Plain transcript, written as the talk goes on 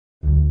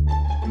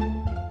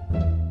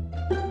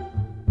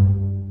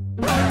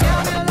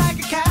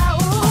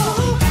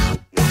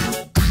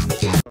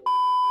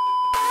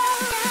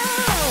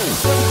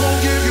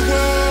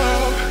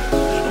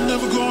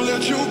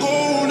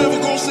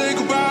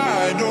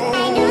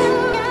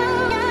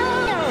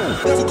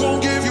Never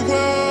gonna give you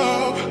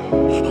up.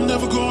 I'm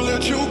never gonna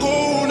let you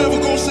go. Never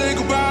gonna say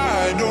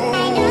goodbye. No.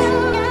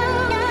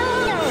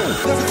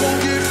 Never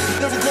gonna give,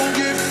 never gonna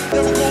give,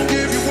 never gonna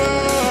give you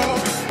up.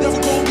 Never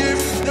gonna give,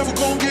 never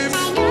gonna give.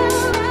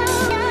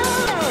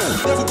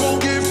 Never gonna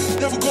give,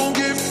 never gonna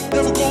give,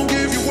 never gonna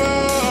give you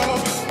up.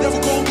 Never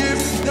gonna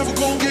give, never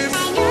gonna give.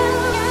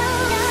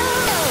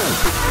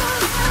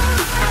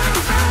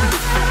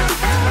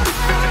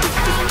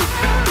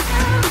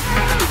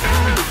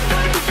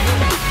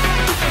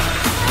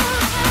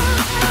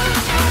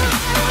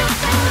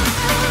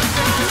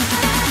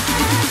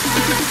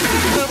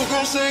 Never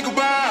gonna say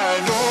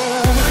goodbye, no.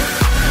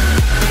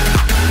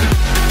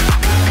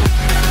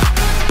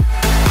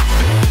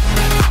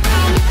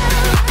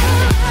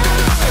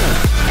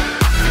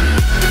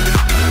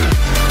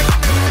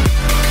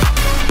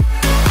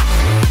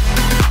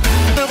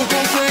 Never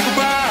gonna say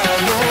goodbye,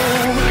 no.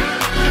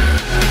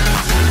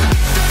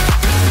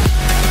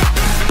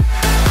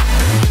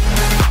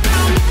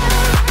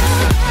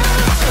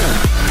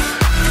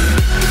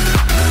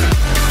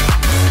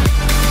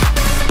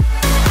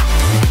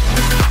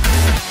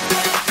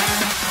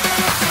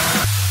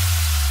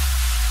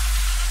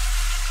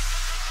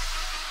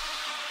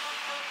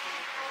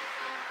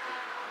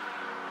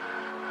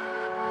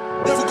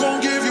 Never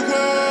gonna give you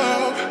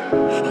up.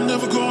 I'm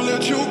never gonna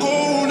let you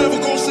go. Never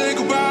gonna say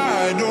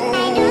goodbye, no.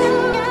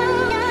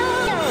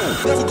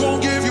 Never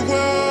gonna give you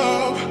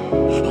up.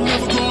 I'm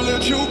never gonna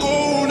let you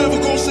go. Never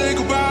gonna say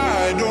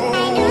goodbye, no.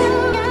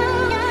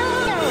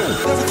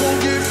 Never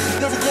gonna give,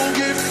 never gonna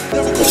give,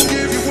 never gonna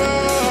give you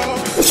up.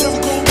 Never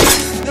gonna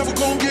give, never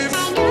gonna give.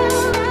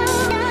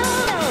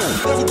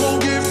 Never gonna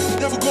give,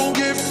 never gonna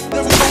give,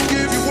 never gonna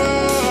give you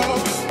up.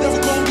 Never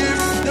gonna give,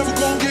 never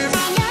gonna give.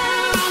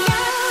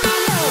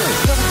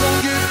 Never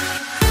gonna give,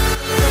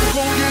 never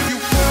gonna give you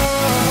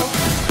up.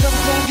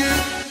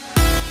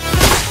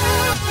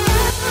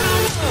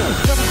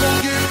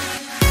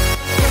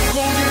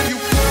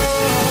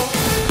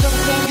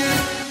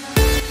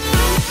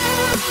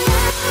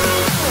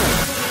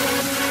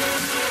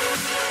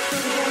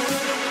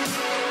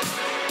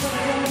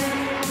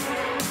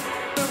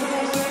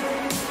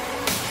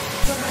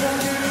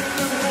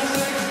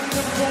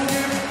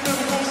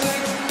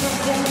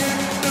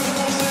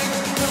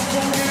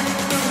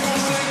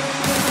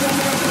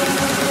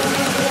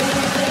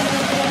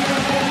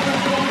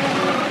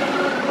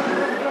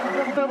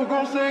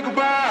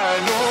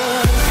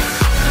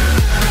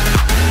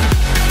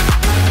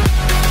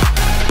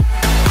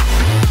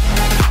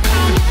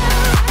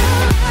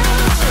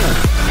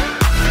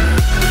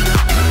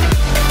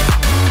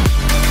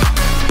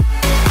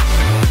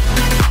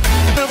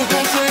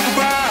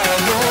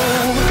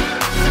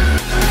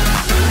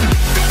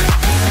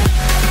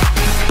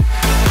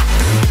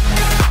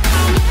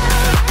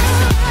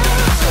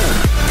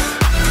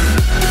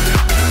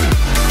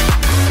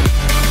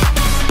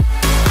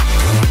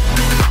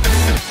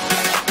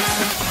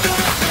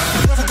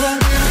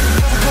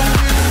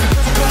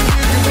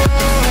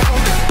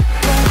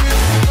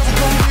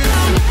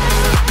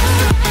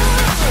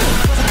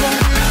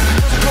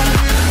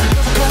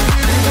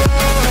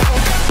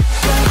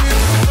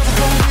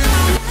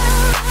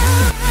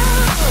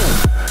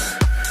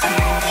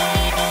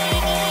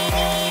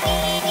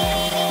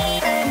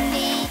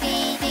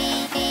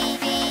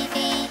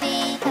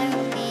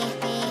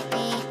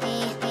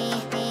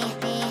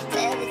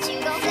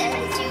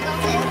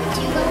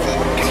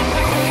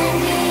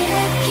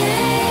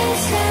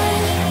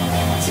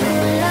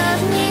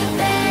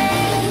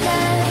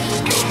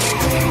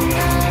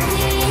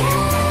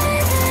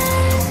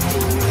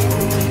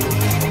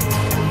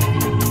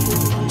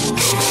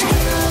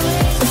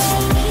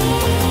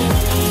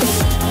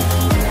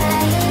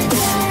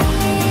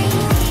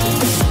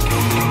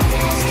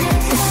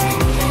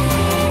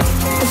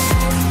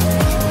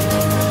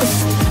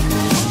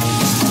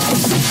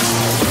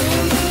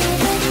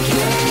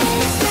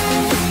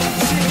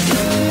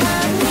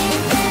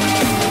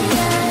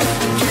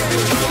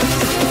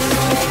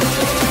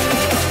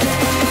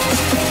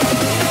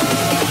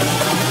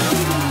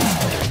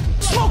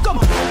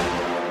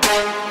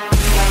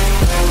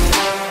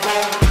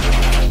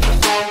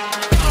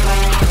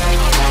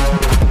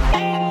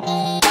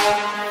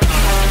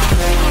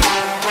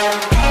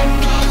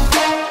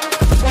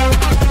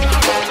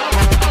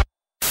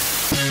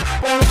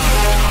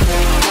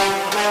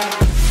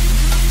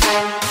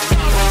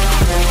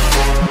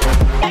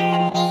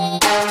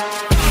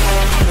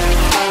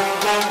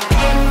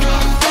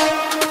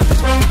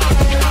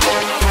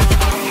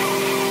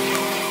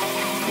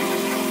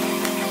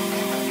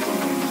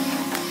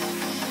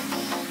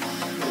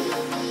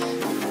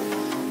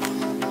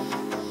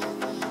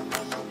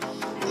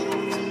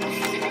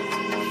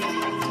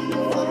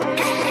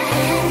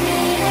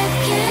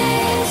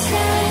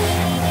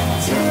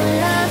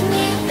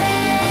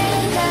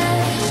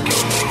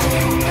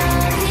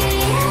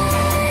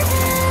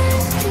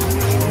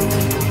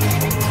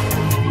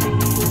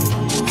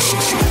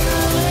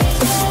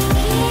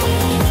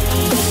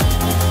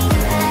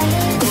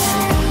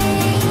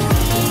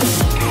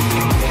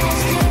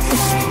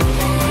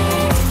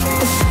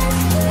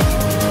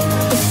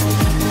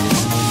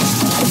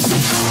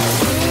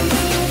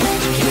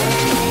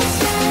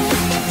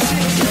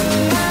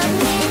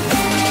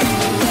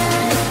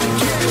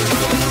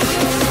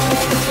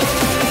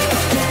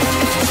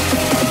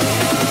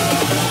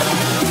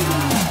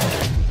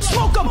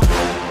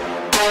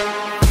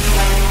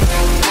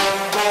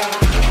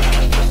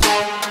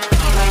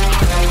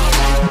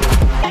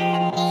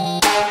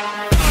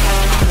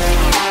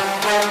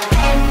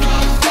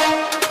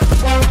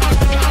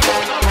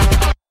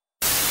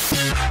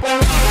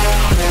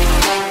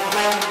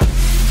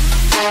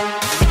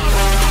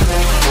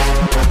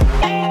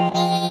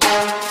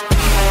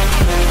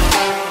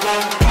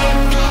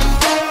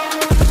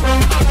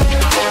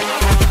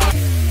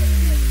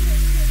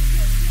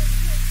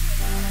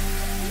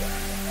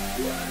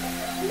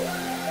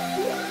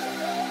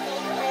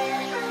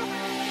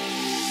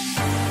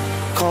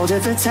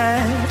 cold at the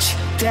touch,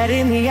 dead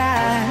in the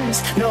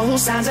eyes, no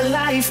signs of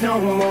life no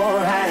more.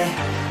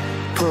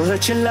 I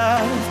put your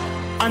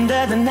love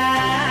under the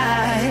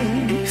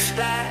knife.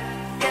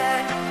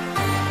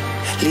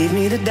 Leave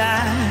me to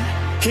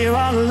die here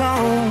all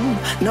alone.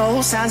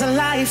 No signs of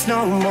life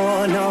no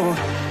more, no.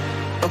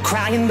 A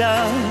crying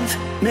dove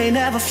may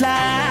never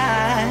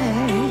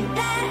fly.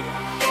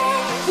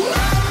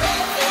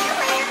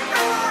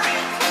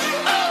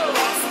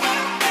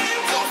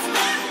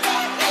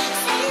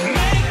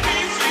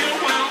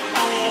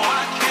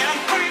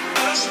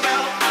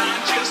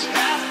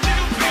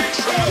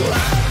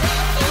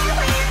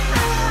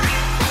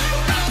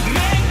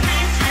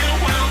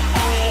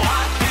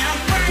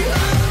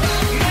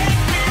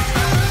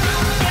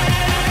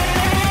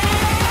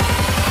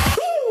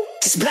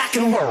 Black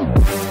and white.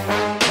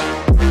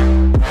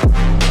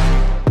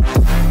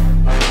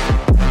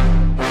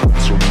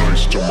 So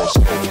nice to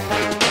myself.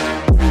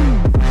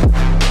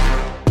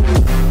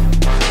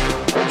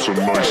 I'm so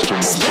nice to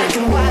myself. Black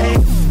and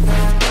white.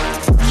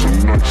 So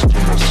nice to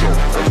myself.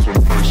 I'm so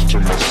nice to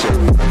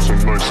myself. I'm so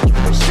nice to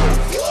myself.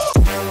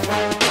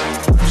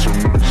 I'm so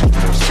nice to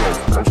myself.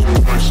 I'm so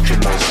nice to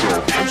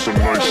myself. I'm so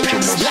nice to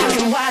myself. Black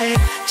and white.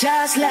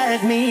 Just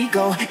let me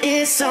go,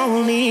 it's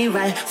only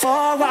right. For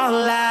all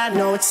I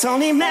know, it's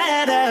only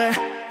matter.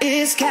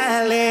 It's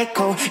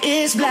calico,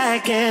 it's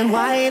black and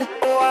white.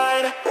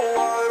 White,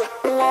 white,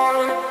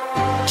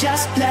 white.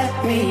 Just let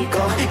me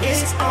go,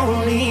 it's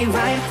only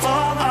right. For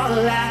all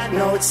I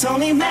know, it's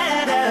only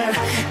matter.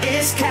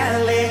 It's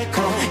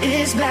calico,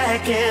 it's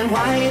black and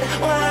white.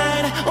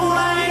 White,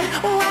 white,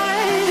 white.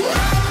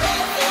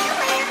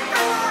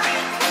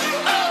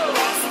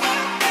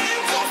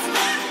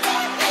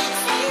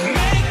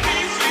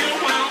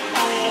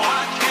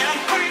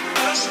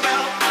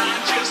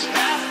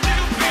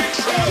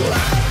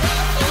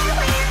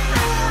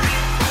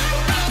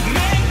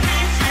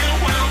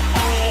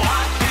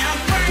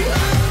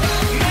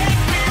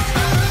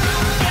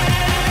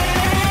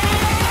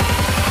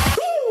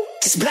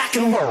 Black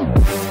and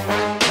white.